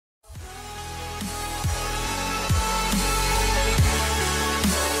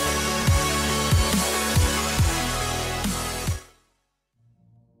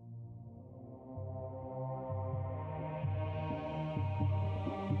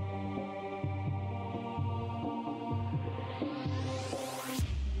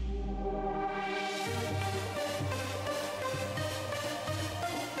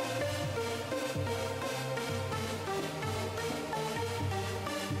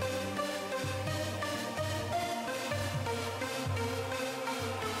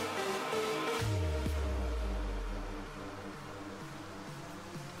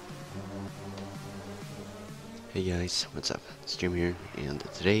Hey guys, what's up? It's Jim here, and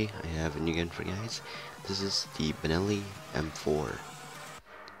today I have a new gun for you guys. This is the Benelli M4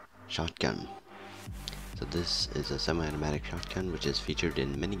 shotgun. So this is a semi-automatic shotgun which is featured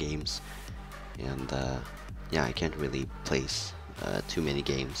in many games, and yeah, I can't really place too many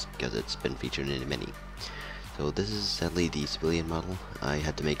games because it's been featured in many. So this is sadly the civilian model. I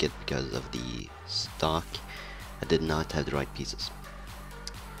had to make it because of the stock. I did not have the right pieces.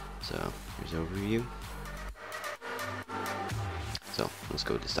 So here's an overview. So let's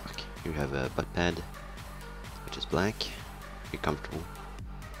go to stock. You have a butt pad, which is black. You're comfortable.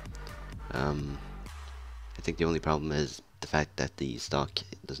 I think the only problem is the fact that the stock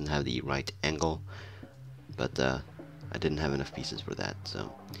doesn't have the right angle, but I didn't have enough pieces for that.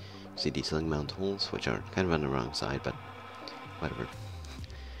 So you see the ceiling mount holes, which are kind of on the wrong side, but whatever.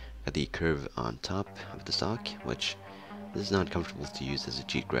 Got the curve on top of the stock, which is not comfortable to use as a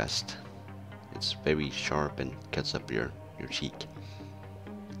cheek rest. It's very sharp and cuts up your cheek.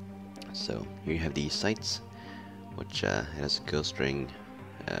 So here you have the sights, which has a ghost ring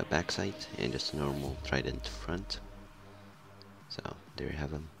back sight and just a normal trident front. So there you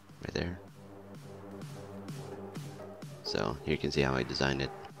have them right there. So here you can see how I designed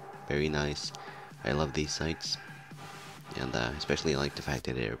it. Very nice. I love these sights, and especially like the fact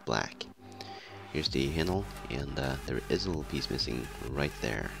that they're black. Here's the handle, and there is a little piece missing right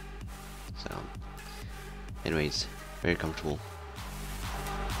there. So anyways, very comfortable.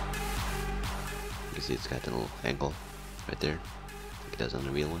 You can see it's got a little angle right there, like it does on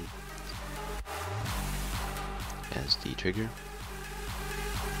the real one. As the trigger.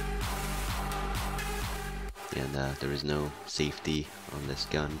 And there is no safety on this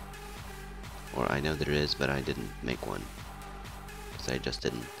gun. Or I know there is, but I didn't make one. Because I just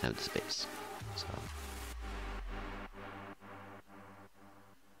didn't have the space. So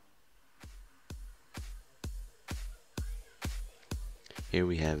here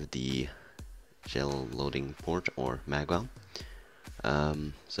we have the shell loading port, or magwell.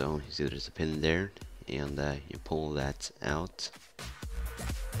 So you see there's a pin there, and you pull that out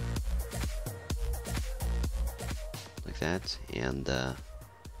like that, and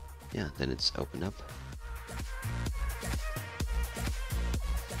yeah, then it's opened up.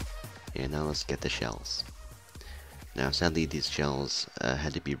 And now let's get the shells. Now sadly these shells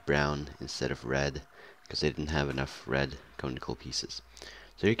had to be brown instead of red, because they didn't have enough red conical pieces.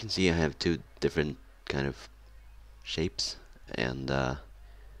 So you can see I have two different kind of shapes, and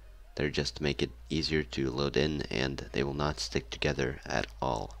they're just to make it easier to load in, and they will not stick together at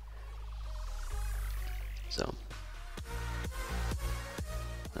all. So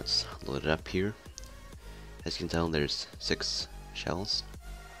let's load it up here. As you can tell, there's 6 shells,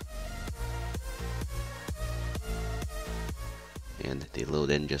 and they load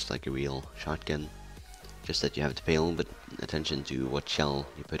in just like a real shotgun, just that you have to pay a little bit attention to what shell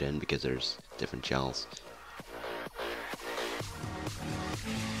you put in, because there's different shells.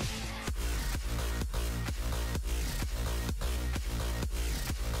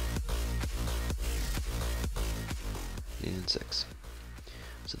 And 6.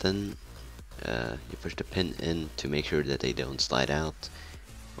 So then you push the pin in to make sure that they don't slide out,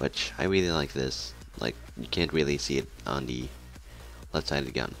 which I really like this. Like, you can't really see it on the left side of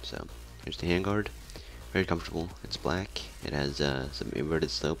the gun. So here's the handguard. Very comfortable. It's black. It has some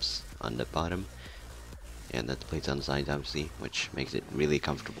inverted slopes on the bottom, and the plates on the sides, obviously, which makes it really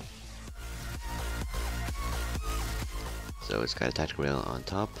comfortable. So it's got a tactical rail on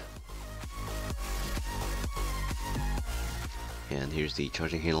top. And here's the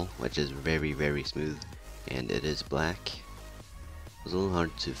charging handle, which is very, very smooth, and it is black. It was a little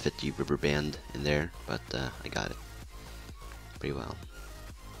hard to fit the rubber band in there, but I got it pretty well.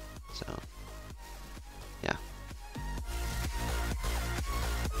 So yeah.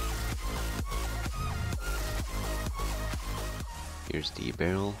 Here's the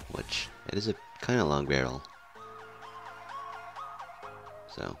barrel, which it is a kind of long barrel.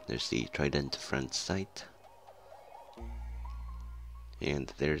 So there's the trident front sight.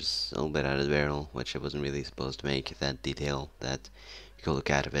 And there's a little bit out of the barrel, which I wasn't really supposed to make that detail that you can look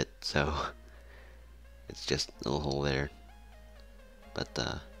out of it, so it's just a little hole there.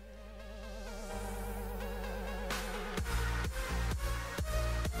 But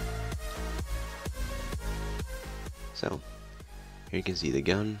so here you can see the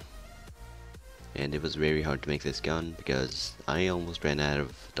gun, and it was very hard to make this gun because I almost ran out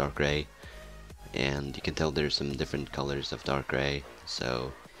of dark gray, and you can tell there's some different colors of dark gray,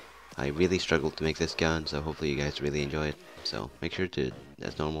 so I really struggled to make this gun. So hopefully you guys really enjoy it. So make sure to,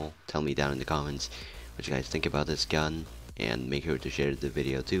 as normal, tell me down in the comments what you guys think about this gun, and make sure to share the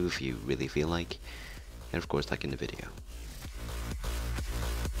video too if you really feel like. and of course liking the video.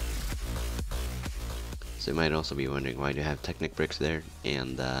 So you might also be wondering why do you have PixelBrix there,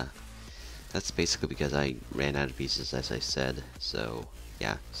 and that's basically because I ran out of pieces, as I said, so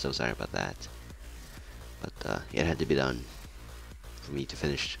yeah, so sorry about that. But it had to be done for me to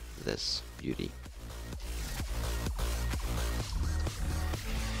finish this beauty.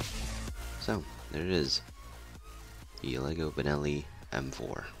 So, there it is. The LEGO Benelli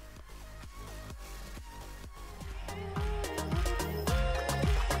M4.